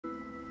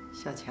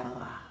小强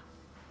啊，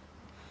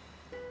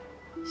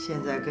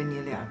现在跟你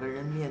2个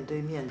人面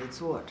对面的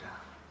坐着，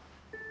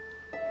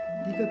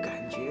那个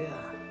感觉啊，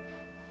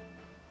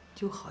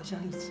就好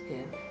像以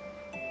前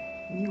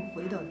你又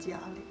回到家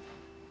里。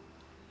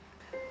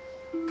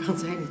刚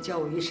才你叫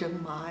我一声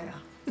妈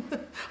呀，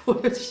我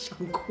就想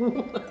哭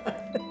了。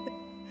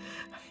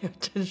哎呀，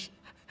真是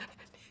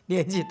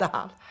年纪大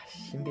了，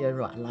心变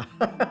软了，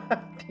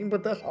听不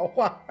得好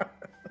话。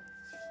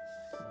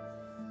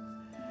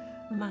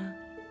妈，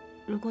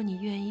如果你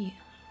愿意，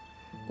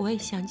我也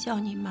想叫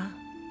你妈。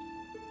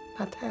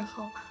那太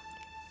好了，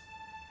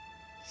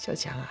小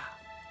强啊，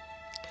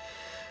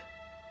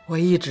我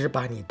一直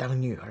把你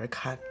当女儿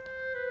看。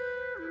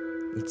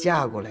你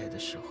嫁过来的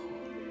时候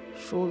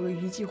说过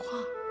一句话，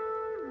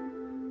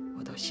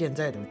我到现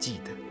在都记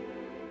得。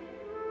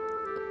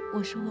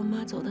我说我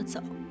妈走得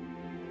早，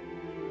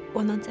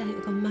我能再有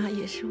个妈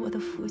也是我的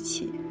福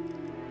气。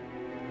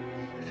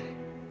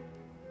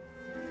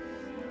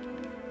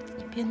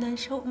你别难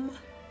受，妈。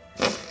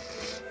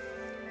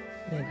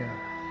那个，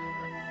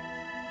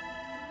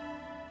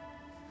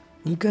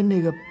你跟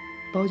那个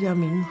包家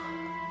明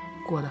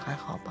过得还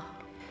好吧？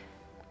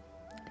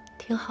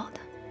挺好的。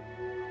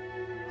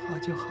好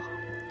就好，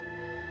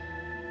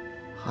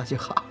好就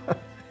好。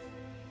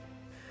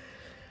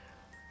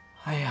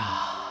哎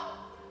呀，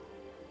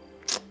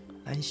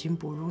兰心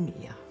不如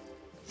你呀，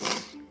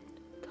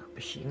他不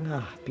行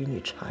啊，比你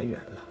差远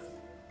了。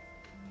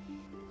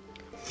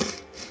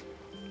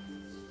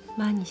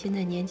妈，你现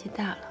在年纪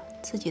大了，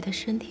自己的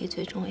身体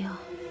最重要。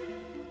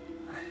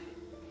哎，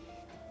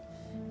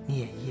你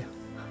也一样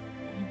啊。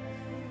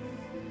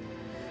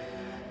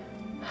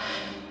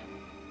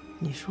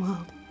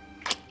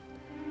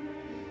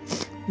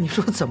你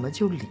说怎么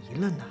就离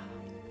了呢？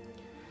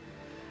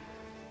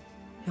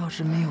要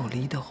是没有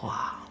离的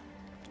话，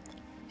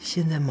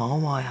现在毛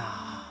毛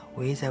呀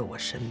围在我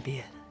身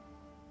边，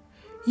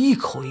一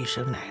口一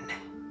声奶奶，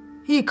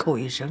一口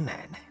一声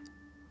奶奶，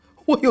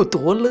我有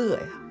多乐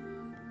呀！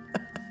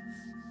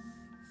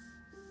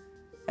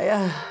哎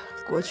呀，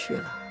过去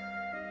了，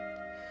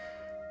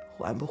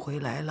还不回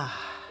来了。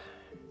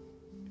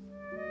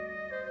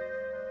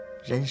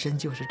人生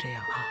就是这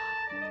样啊，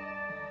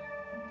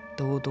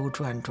兜兜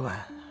转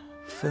转，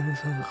分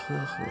分合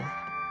合，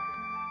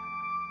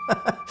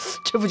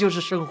这不就是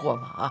生活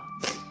吗？啊！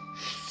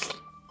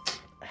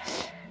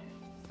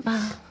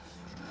妈，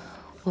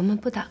我们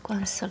不打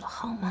官司了，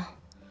好吗？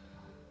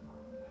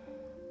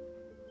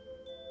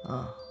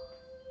啊。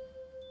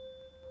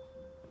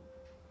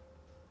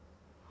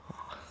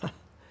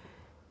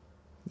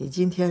你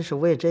今天是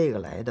为这个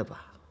来的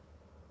吧？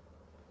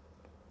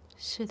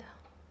是的。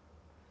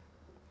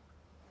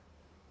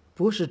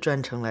不是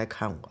专程来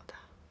看我的。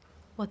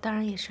我当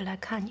然也是来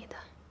看你的。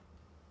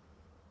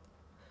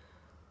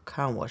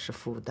看我是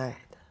附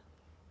带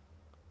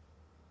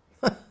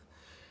的。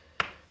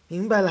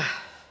明白了。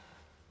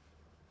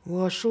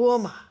我说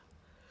嘛，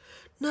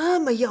那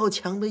么要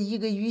强的一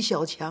个于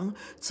小强，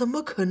怎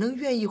么可能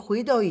愿意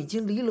回到已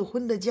经离了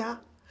婚的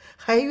家，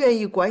还愿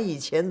意管以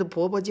前的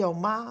婆婆叫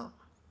妈？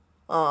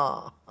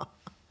啊！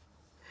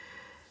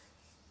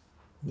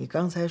你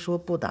刚才说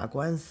不打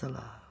官司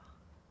了，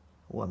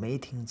我没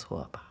听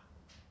错吧？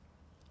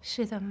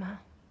是的，妈。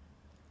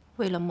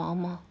为了毛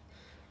毛，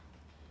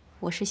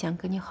我是想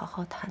跟你好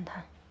好谈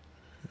谈。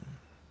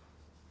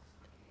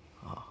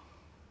哦，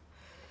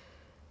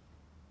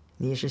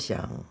你是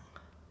想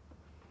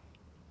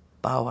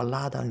把我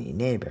拉到你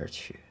那边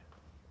去？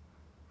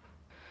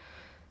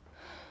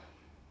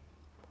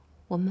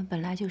我们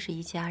本来就是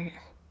一家人，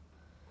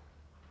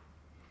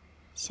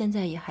现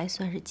在也还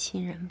算是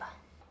亲人吧。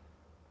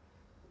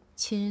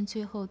亲人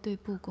最后对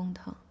簿公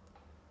堂，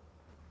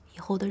以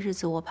后的日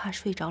子我怕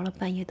睡着了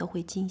半夜都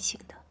会惊醒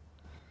的。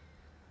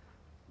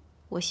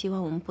我希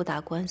望我们不打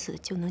官司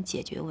就能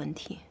解决问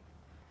题。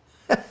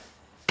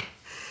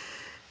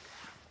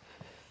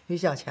于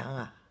小强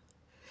啊，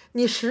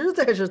你实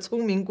在是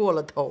聪明过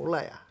了头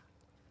了呀！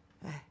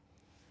哎，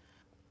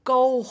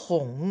高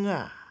红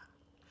啊，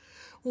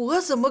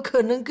我怎么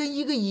可能跟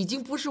一个已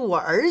经不是我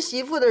儿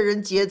媳妇的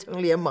人结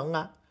成联盟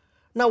啊？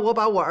那我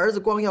把我儿子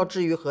光耀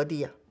置于何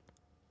地呀？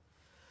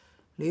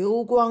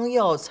刘光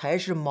耀才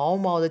是毛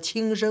毛的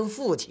亲生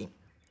父亲，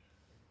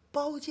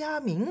包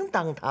家明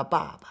当他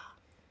爸爸。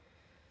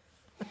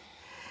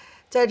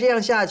再这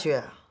样下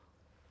去，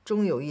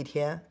终有一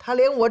天他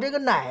连我这个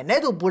奶奶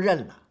都不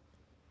认了。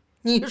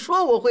你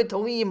说我会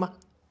同意吗？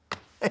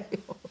哎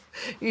呦，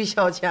于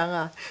小强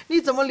啊，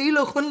你怎么离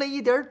了婚了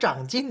一点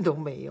长进都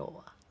没有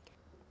啊？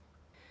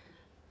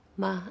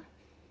妈，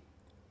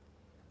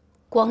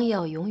光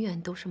耀永远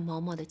都是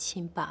毛毛的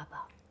亲爸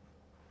爸，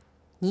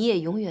你也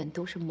永远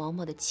都是毛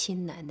毛的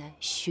亲奶奶，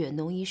血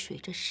浓于水，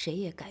这谁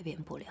也改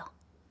变不了。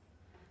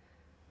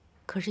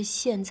可是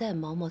现在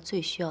毛毛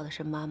最需要的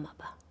是妈妈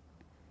吧？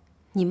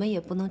你们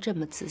也不能这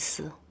么自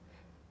私，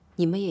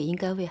你们也应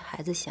该为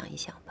孩子想一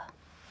想吧。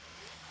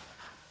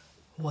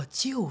我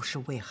就是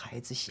为孩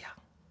子想，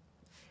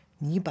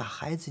你把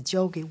孩子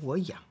交给我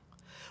养，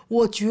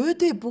我绝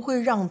对不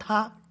会让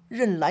他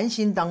认兰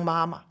心当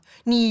妈妈，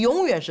你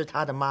永远是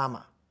他的妈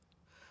妈。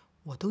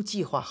我都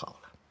计划好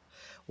了，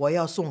我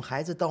要送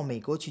孩子到美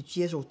国去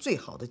接受最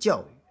好的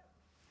教育。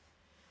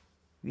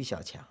于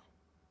小强，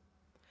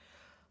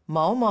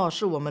毛毛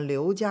是我们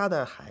刘家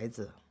的孩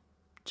子，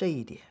这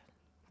一点，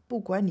不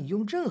管你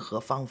用任何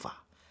方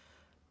法，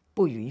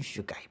不允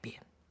许改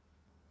变。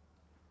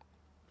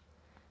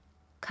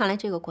看来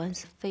这个官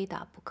司非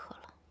打不可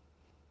了。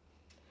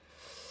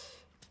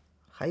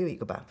还有一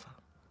个办法，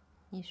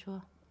你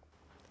说。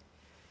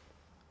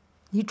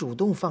你主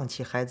动放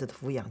弃孩子的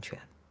抚养权，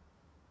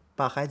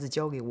把孩子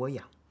交给我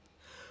养，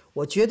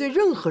我绝对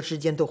任何时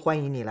间都欢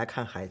迎你来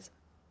看孩子。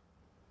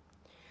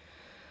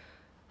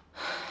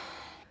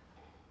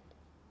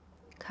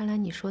看来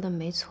你说的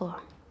没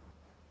错，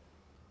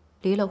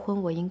离了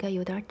婚我应该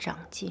有点长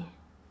进。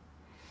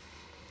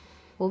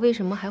我为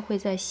什么还会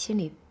在心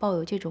里抱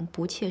有这种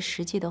不切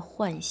实际的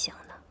幻想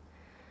呢？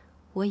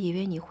我以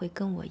为你会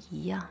跟我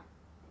一样。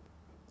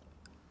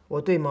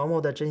我对毛毛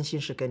的真心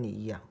是跟你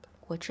一样的。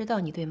我知道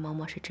你对毛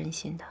毛是真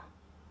心的，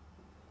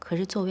可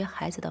是作为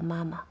孩子的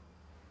妈妈，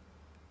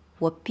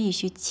我必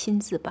须亲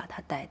自把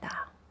他带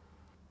大。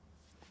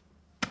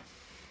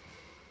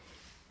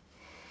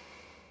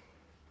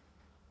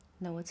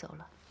那我走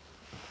了。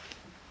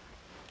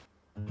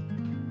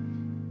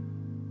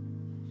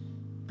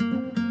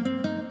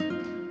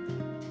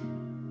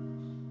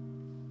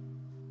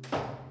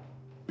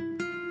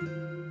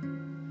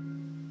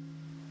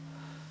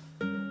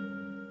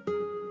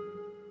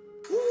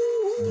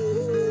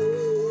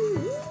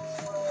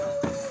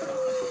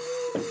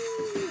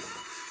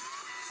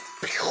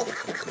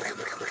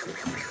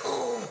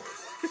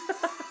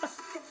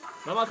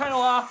妈妈看着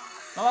我啊！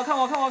妈妈看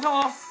我，看我，看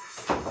我！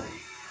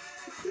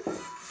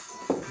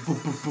不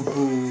不不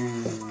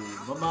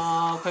不！妈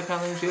妈，快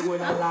看谁回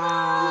来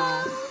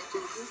啦！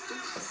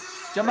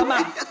叫妈妈，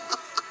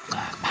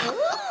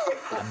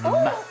妈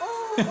妈，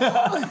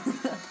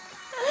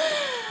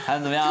看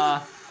得怎么样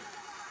啊？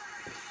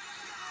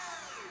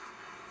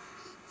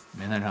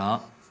没太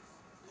长。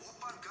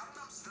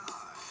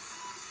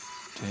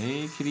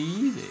Take it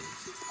easy。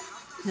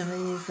什么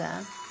意思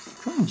啊？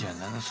这么简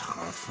单的词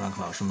儿，弗兰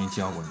克老师没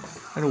教过你，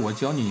还是我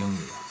教你英语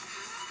啊？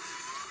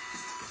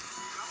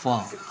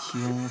放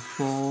轻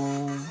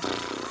松。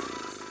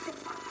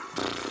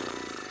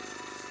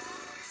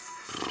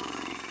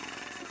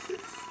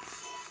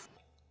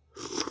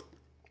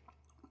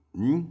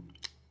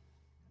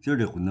今儿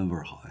这馄饨味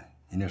儿好哎，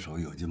您这手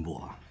艺有进步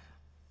啊。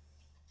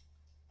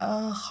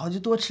好就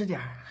多吃点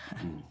儿。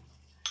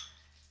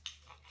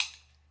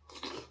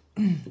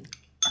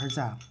儿子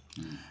啊，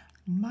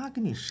妈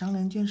跟你商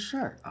量件事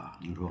儿啊。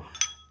你说。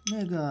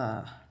那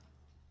个，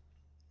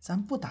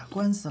咱不打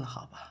官司了，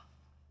好吧？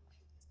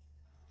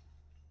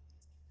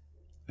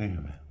为什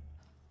么呀？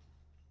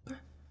不是，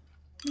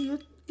那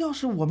个要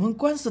是我们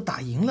官司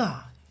打赢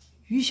了，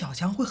于小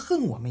强会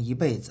恨我们一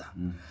辈子。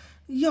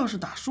要是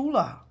打输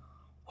了，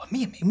我们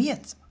也没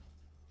面子。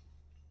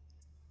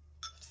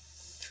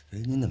哎，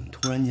您怎么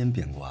突然间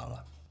变卦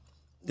了？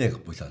这可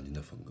不像您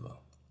的风格。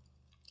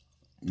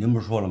您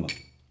不是说了吗？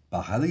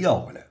把孩子要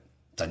回来，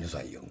咱就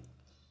算赢，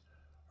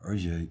而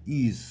且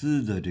一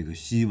丝的这个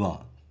希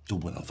望都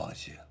不能放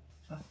弃。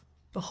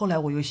后来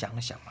我又想了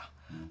想嘛，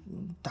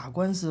打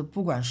官司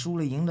不管输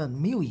了赢了，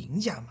没有赢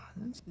家嘛。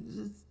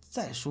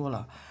再说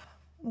了，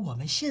我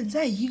们现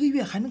在一个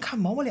月还能看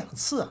毛毛2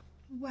次，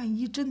万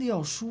一真的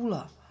要输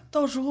了，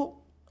到时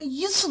候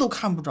1次都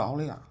看不着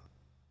了呀。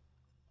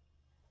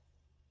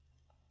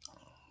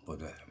不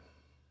对，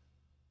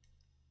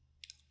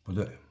不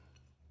对。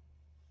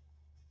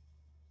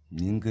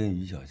您跟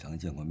于小强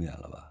见过面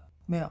了吧？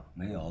没有，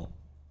没有。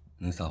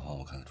您撒谎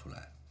我看得出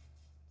来。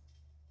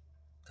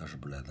他是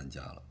不是来咱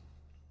家了？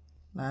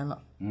来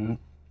了。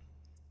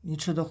你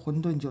吃的馄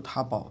饨就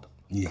他包的。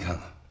你看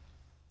看，